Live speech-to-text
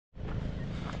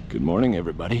Good morning,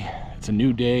 everybody. It's a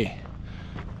new day,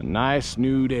 a nice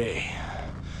new day.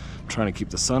 I'm trying to keep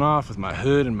the sun off with my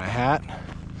hood and my hat.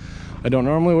 I don't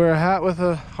normally wear a hat with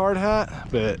a hard hat,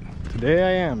 but today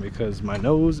I am because my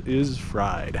nose is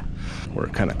fried. We're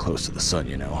kind of close to the sun,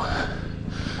 you know.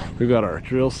 We've got our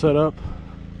drill set up.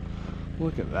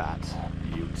 Look at that,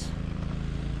 beaut.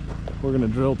 We're gonna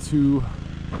drill to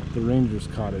the ranger's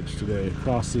cottage today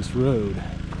across this road.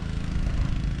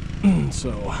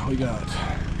 So we got,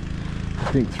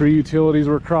 I think, 3 utilities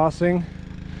we're crossing.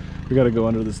 We got to go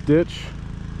under this ditch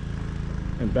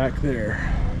and back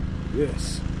there.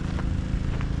 This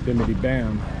bimmity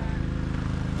bam.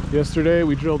 Yesterday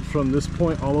we drilled from this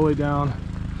point all the way down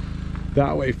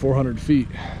that way 400 feet,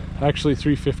 actually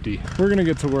 350. We're gonna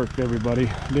get to work, everybody.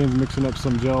 Dane's mixing up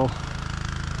some gel.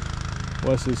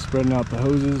 Wes is spreading out the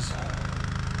hoses.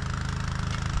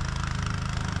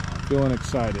 Feeling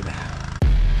excited.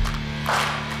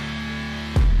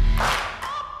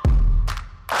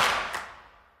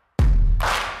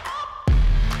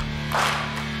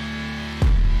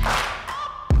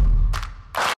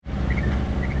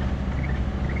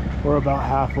 We're about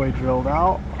halfway drilled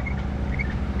out.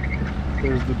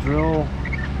 There's the drill.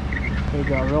 It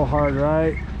got real hard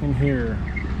right in here.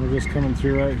 We're just coming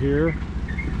through right here.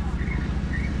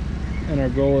 And our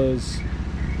goal is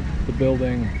the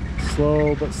building,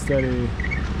 slow but steady.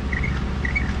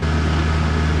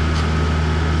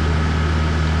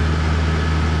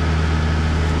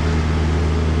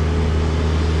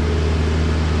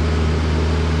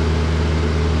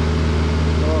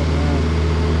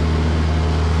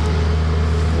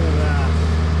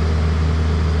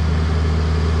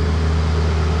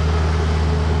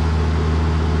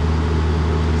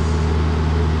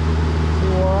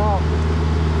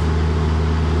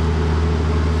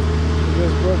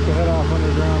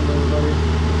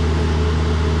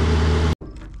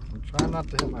 Not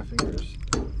to hit my fingers.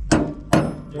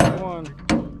 There's one.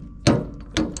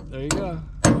 There you go.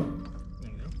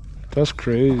 That's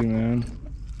crazy, man.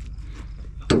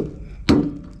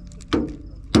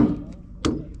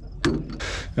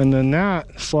 And then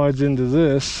that slides into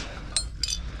this.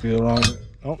 Be the wrong.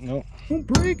 Oh no! Don't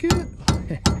break it.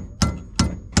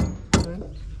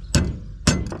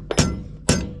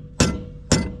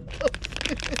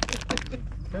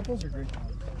 Pimples are great.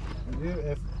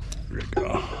 There we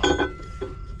go.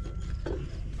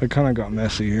 I kind of got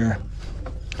messy here.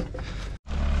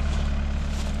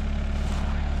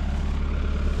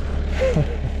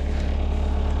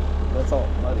 That's all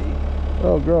muddy.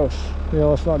 Oh, gross. Yeah,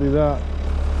 let's not do that.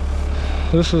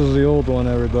 This is the old one,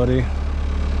 everybody.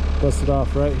 Busted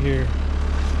off right here.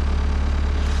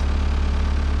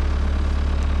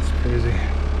 It's crazy.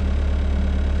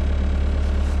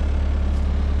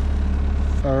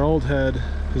 Our old head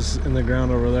is in the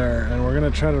ground over there, and we're gonna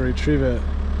try to retrieve it,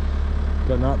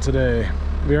 but not today.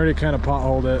 We already kind of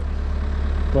potholed it,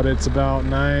 but it's about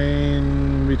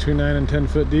between 9 and 10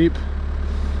 foot deep,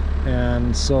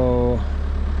 and so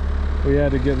we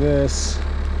had to get this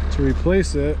to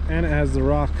replace it, and it has the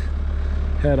rock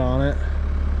head on it,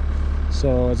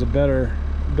 so it's a better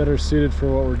suited for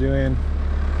what we're doing.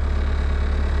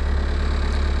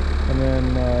 And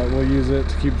then we'll use it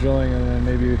to keep drilling, and then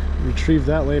maybe retrieve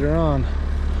that later on.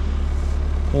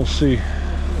 We'll see.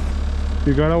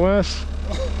 You got it, Wes?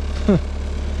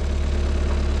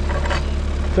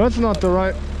 That's not the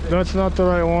right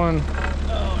one.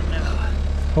 Oh no.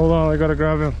 Hold on, I gotta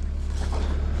grab him.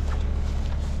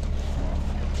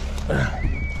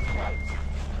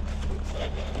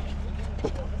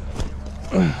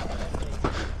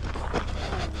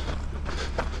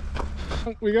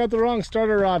 We got the wrong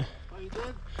starter rod. Oh, you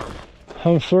did?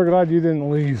 I'm so glad you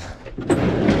didn't leave.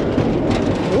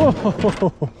 Whoa!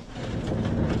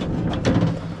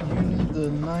 You need the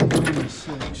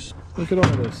 926. Look at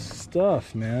all this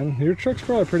stuff, man. Your truck's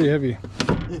probably pretty heavy.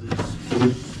 It is.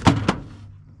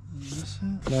 Is this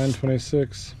it?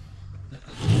 926.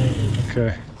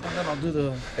 Okay. And then I'll do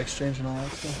the exchange and all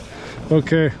that stuff.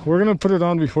 Okay, we're gonna put it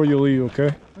on before you leave,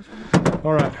 okay?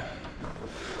 All right.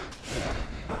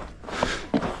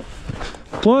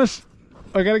 Plus,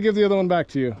 I gotta give the other one back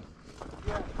to you.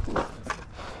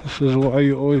 This is why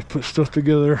you always put stuff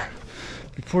together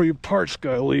before your parts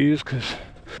guy leaves, because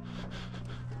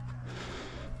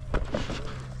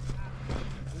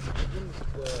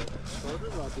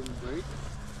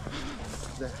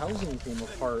The housing came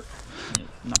apart.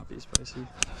 Not be spicy.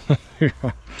 yeah,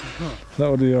 that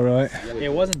would be all right.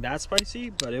 It wasn't that spicy,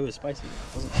 but it was spicy.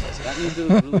 It wasn't spicy. That means it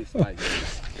was really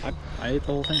spicy. I ate the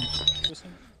whole thing.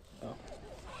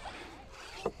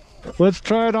 Let's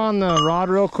try it on the rod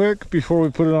real quick before we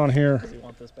put it on here. Do you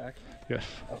want this back? Yes.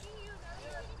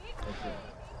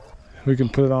 We can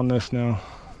put it on this now.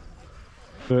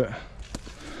 But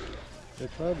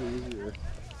It's probably easier.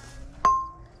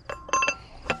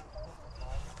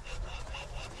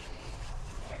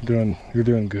 you're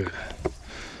doing good.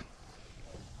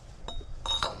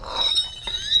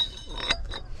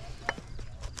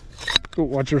 Oh,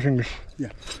 watch your fingers. Yeah.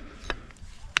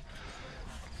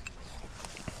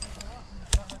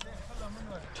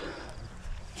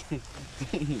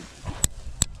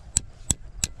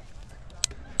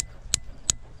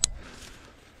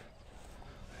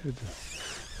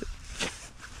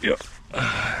 Yep.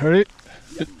 Ready?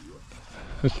 Yep.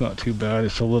 It's not too bad.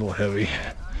 It's a little heavy.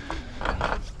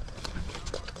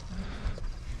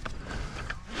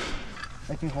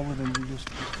 I can hold it and you just.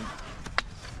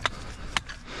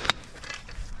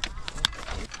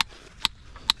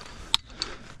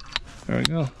 There we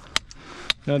go.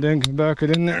 Now Dan can back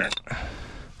it in there.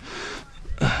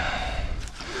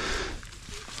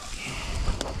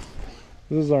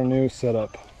 This is our new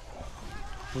setup.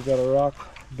 We've got a rock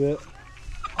bit.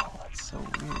 Oh, that's so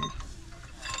weird.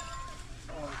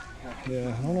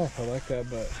 Yeah, I don't know if I like that,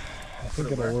 but I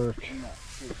think it'll work.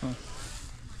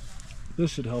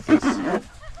 This should help us.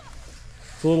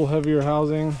 It's a little heavier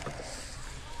housing.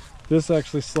 This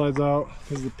actually slides out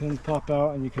because the pins pop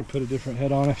out and you can put a different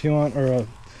head on if you want, or a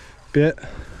bit.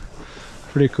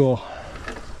 Pretty cool.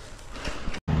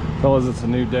 Fellas, it's a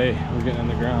new day. We're getting in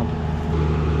the ground.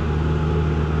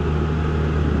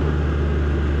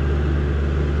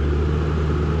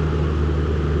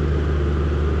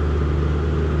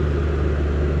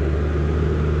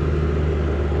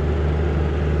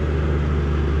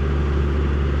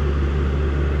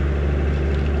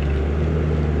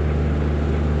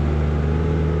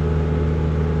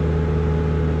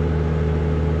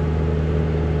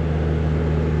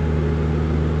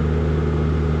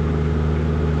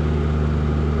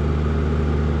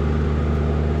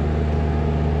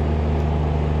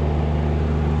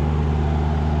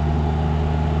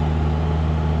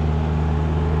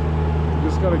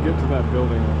 Got to get to that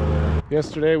building over there.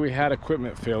 Yesterday we had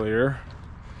equipment failure.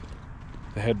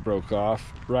 The head broke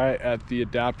off right at the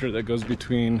adapter that goes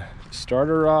between the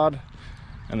starter rod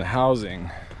and the housing.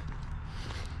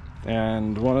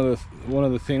 And one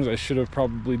of the things I should have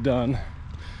probably done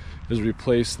is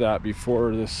replace that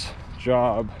before this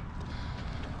job.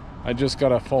 I just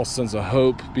got a false sense of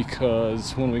hope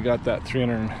because when we got that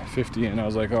 350 in, I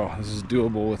was like, oh, this is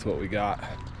doable with what we got.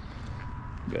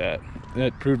 But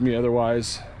it proved me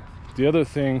otherwise. The other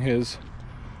thing is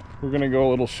we're gonna go a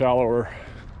little shallower.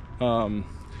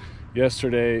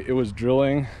 Yesterday it was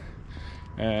drilling,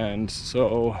 and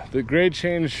so the grade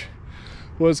change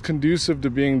was conducive to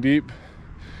being deep,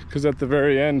 because at the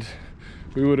very end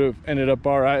we would have ended up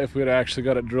all right if we had actually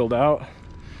got it drilled out.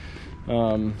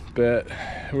 But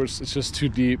it's just too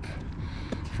deep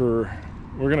we're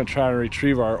gonna try and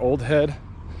retrieve our old head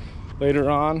later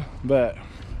on, but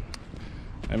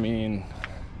I mean,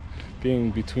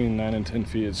 being between 9 and 10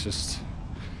 feet, it's just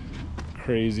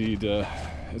crazy to,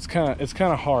 it's kind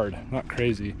of hard, not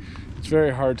crazy. It's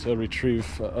very hard to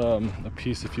retrieve a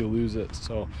piece if you lose it.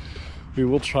 So we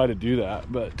will try to do that.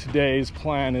 But today's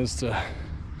plan is to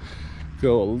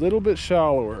go a little bit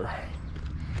shallower.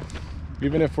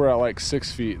 Even if we're at like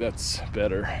 6 feet, that's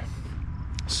better.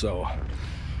 So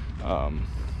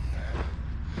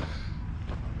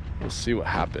we'll see what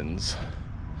happens.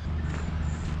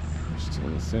 Still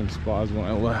in the same spot as when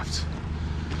I left.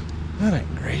 That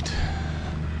ain't great.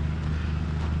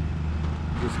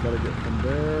 Just gotta get from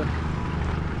there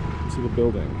to the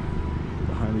building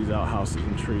behind these outhouses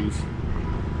and trees.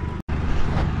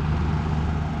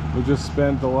 We just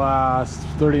spent the last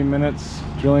 30 minutes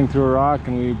drilling through a rock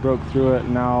and we broke through it.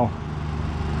 Now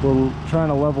we're trying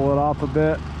to level it off a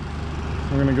bit.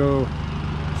 We're gonna go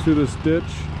through this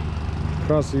ditch,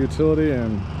 across the utility,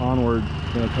 and onward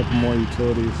in a couple more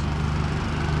utilities.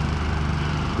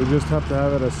 We just have to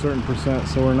have it a certain percent,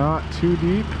 so we're not too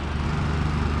deep.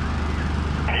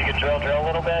 You can drill a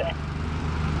little bit.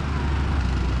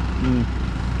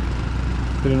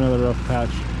 Hit another rough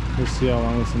patch. We'll see how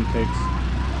long this one takes.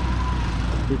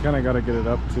 We kind of got to get it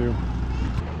up too.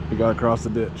 We got across the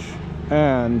ditch,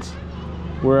 and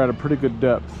we're at a pretty good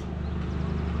depth.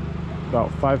 About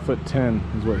 5'10"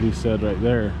 is what he said right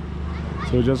there.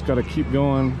 So we just got to keep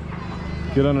going,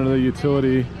 get under the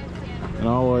utility, and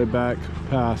all the way back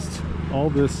past all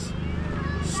this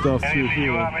stuff through Anything here.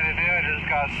 you want me to do? I just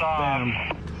got saw. Bam.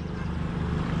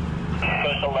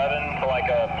 Push 11 to like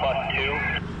a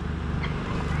 +2.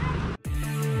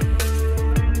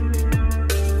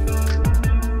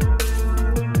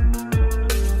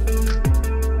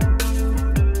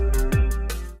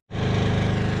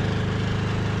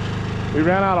 we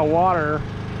ran out of water,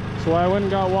 so I went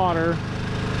and got water,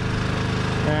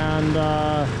 and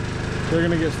they're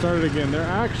gonna get started again. They're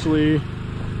actually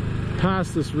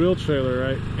past this real trailer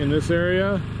right in this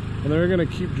area, and they're gonna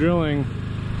keep drilling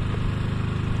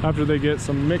after they get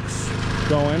some mix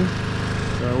going.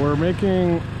 So we're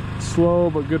making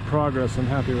slow but good progress. I'm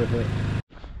happy with it.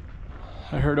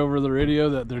 I heard over the radio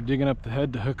that they're digging up the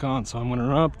head to hook on, so I'm gonna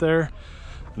run up there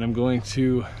and I'm going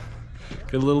to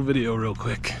get a little video real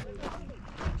quick.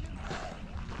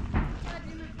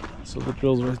 So the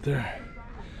drill's right there.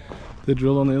 They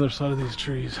drilled on the other side of these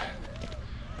trees,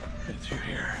 right through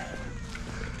here.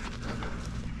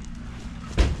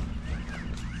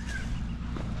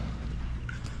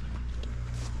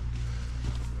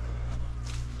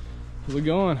 How's it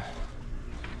going?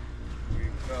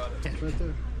 It's right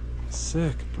there.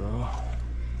 Sick, bro.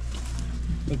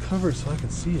 The cover so I can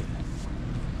see it.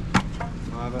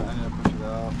 I need to push it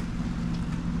out.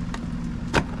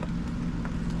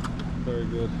 Very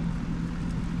good.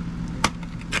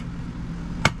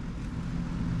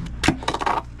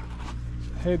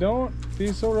 Hey, don't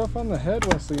be so rough on the head,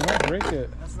 Wesley. You might break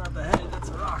it. That's not the head, that's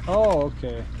a rock. Oh,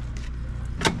 okay.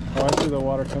 Oh, I see the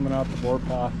water coming out the bore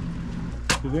path.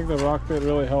 Do you think the rock bit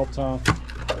really helped, huh?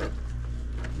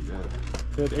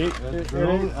 It ate,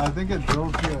 I think it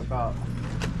drilled to it about,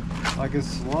 like it's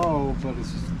slow, but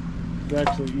it's just, it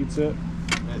actually eats it.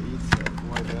 it eats it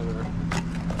way better.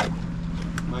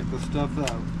 Like the stuff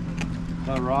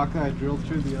that rock that I drilled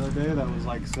through the other day that was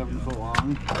like 7 foot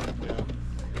long. Yeah.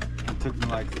 It took me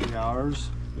like 3 hours.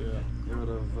 Yeah. It would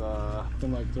have,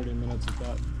 Been like 30 minutes with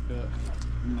that bit.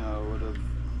 no, would have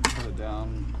put it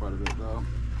down quite a bit though.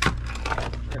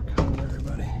 Here comes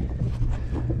everybody.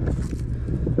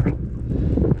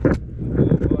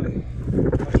 Oh boy.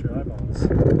 Watch your eyeballs.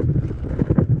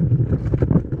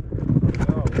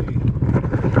 Golly.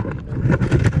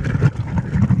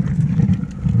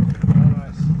 Oh,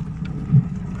 nice.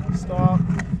 Stop.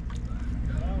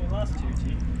 Well, we lost 2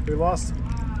 teeth. We lost.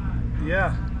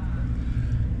 Yeah.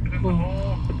 It's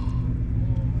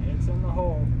in the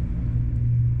hole.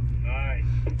 Nice.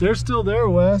 They're still there,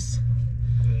 Wes.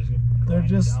 They're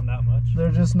just down that much.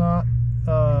 they're just not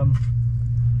they're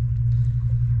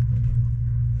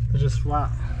just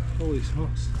flat. Holy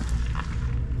smokes.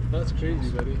 That's crazy,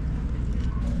 buddy.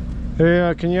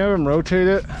 Hey, can you have him rotate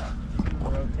it?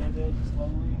 Rotate it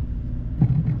slowly.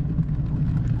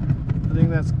 I think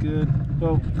that's good.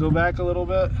 Oh, go back a little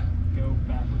bit. Go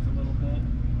backwards a little bit.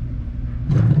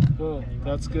 Oh,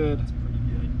 that's good. That's pretty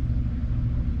good.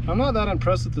 I'm not that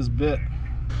impressed with this bit.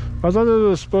 I thought it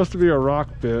was supposed to be a rock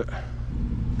bit.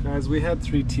 Guys, we had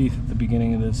 3 teeth at the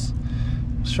beginning of this.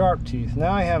 Sharp teeth.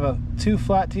 Now I have 2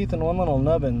 flat teeth and 1 little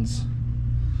nubbins.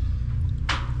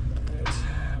 Right.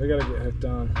 We gotta get hooked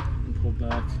on and pulled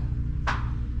back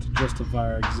to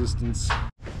justify our existence.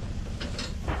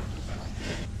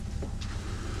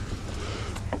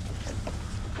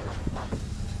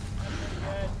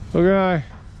 Okay.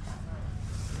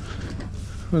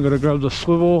 I'm gonna grab the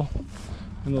swivel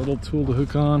and the little tool to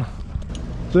hook on.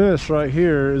 This right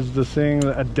here is the thing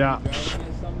that adapts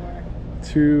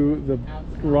to the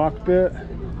rock bit.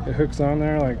 It hooks on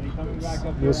there like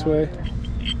this way.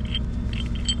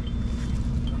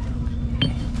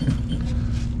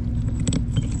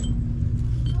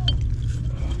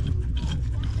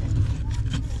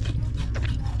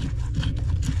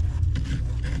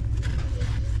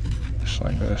 Just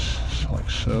like this, just like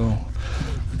so.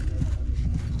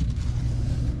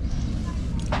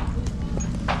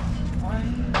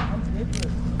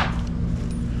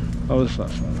 Oh, this is not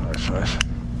the right size.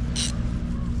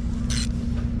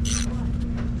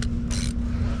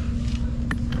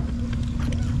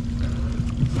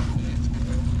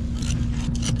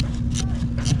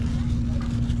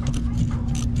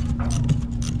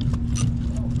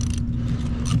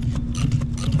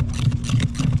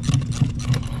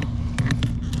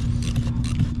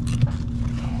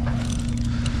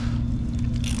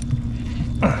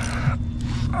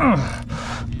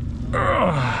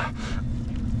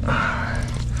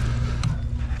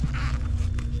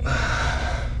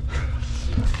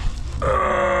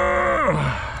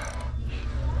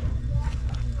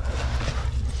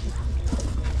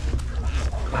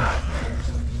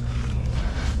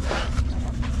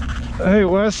 Hey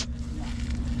Wes,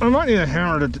 I might need a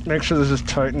hammer to make sure this is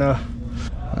tight enough.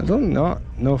 I do not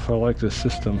know if I like this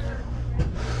system.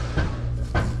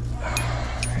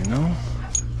 You know?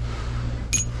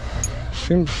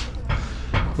 Seems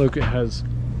like it has,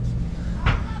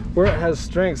 where it has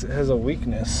strengths, it has a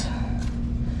weakness.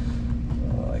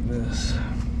 Like this.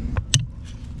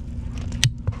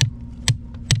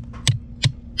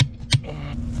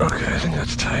 Okay, I think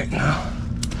that's tight. tight now.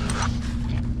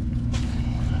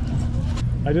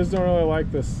 I just don't really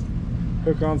like this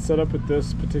hook-on setup with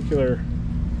this particular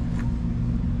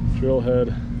drill head.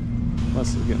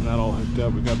 Unless we're getting that all hooked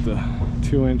up. We got the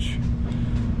 2-inch,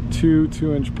 two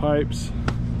 2-inch pipes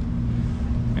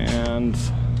and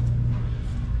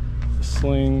the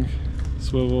sling,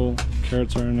 swivel,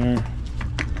 carrots are in there.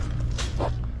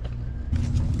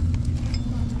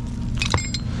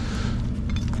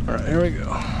 All right, here we go.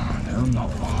 Down the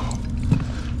hole.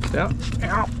 Down,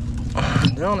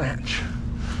 down the hatch.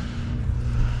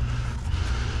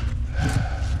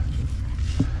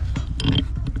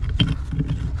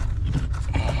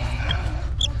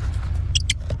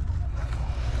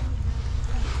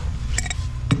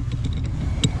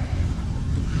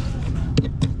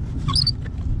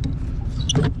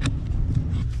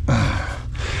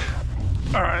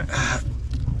 All right,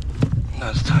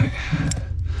 that's tight.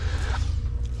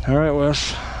 All right,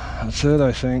 Wes, that's it,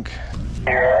 I think.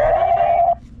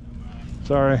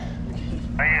 Sorry.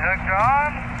 Are you hooked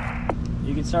on?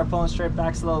 You can start pulling straight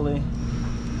back slowly.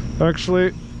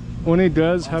 Actually, when he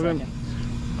does, 1 have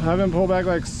second. him pull back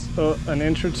like an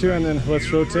inch or two, and then let's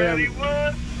rotate and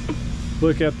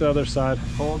look at the other side.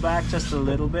 Pull back just a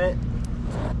little bit.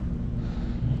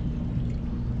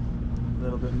 A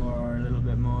little bit more, a little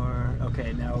bit more.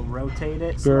 Okay, now rotate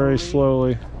it slowly. Very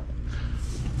slowly.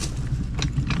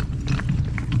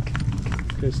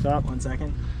 Okay, stop. 1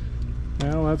 second.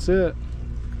 Now that's it.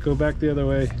 Go back the other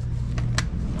way.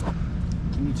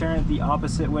 Can you turn it the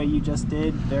opposite way you just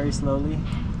did, very slowly?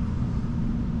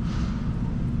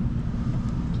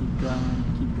 Keep going,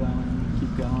 keep going,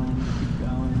 keep going, keep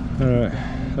going. All right,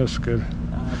 that's good.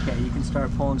 Okay, you can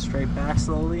start pulling straight back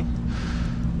slowly.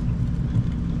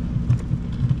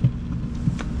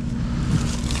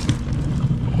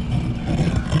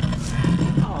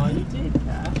 Oh, you did,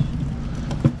 Cash.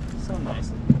 So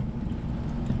nicely.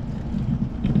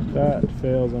 If that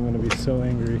fails, I'm gonna be so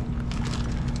angry.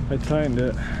 I tightened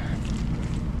it.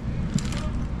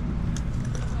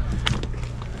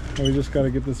 We just gotta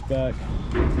get this back.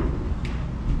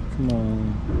 Come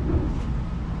on.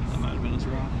 That might have been his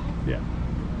rock. Yeah.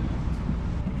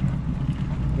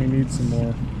 We need some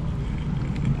more.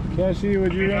 Cashy,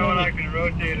 would you You know run? I can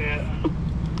rotate it.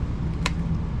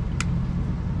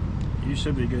 You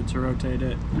should be good to rotate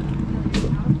it.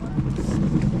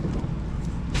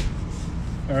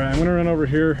 All right, I'm gonna run over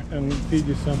here and feed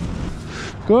you some.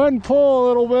 Go ahead and pull a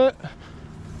little bit.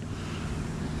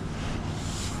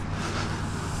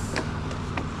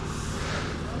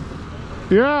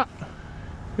 Yeah,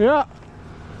 yeah.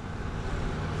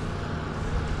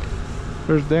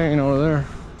 There's Dane over there.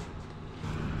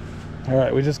 All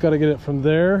right, we just got to get it from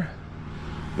there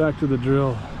back to the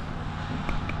drill.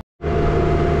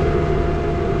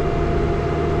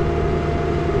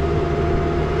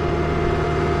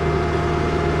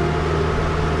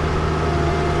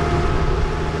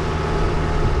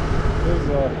 There's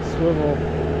a swivel.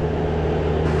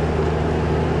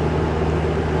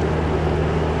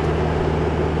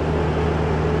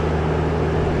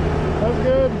 That's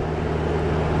good.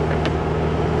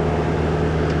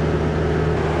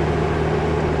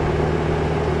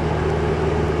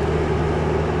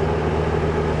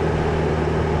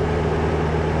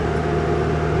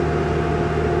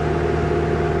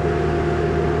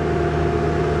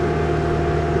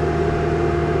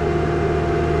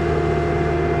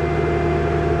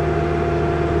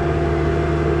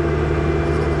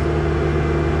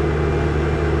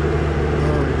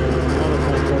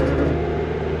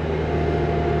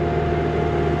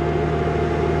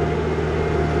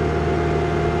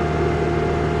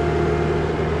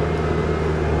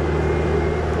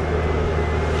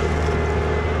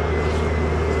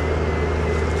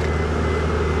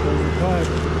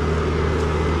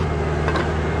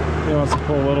 He wants to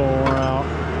pull a little more out.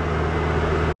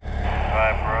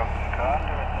 I broke the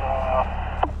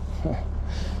conduit.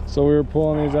 So we were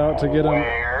pulling these out to get them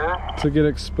to get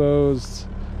exposed,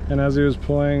 and as he was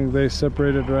pulling, they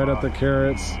separated right at the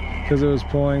carrots because it was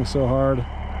pulling so hard.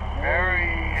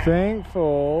 Very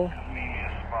Thankful.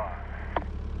 convenient spot.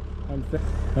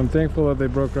 I'm thankful that they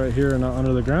broke right here and not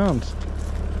under the ground.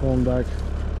 Pull them back.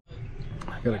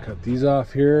 I gotta cut these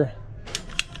off here.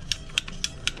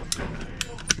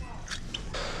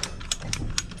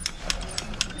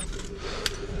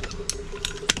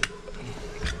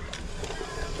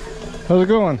 How's it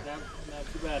going? Not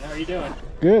too bad. How are you doing?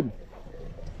 Good.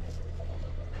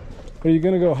 Are you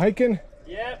gonna go hiking?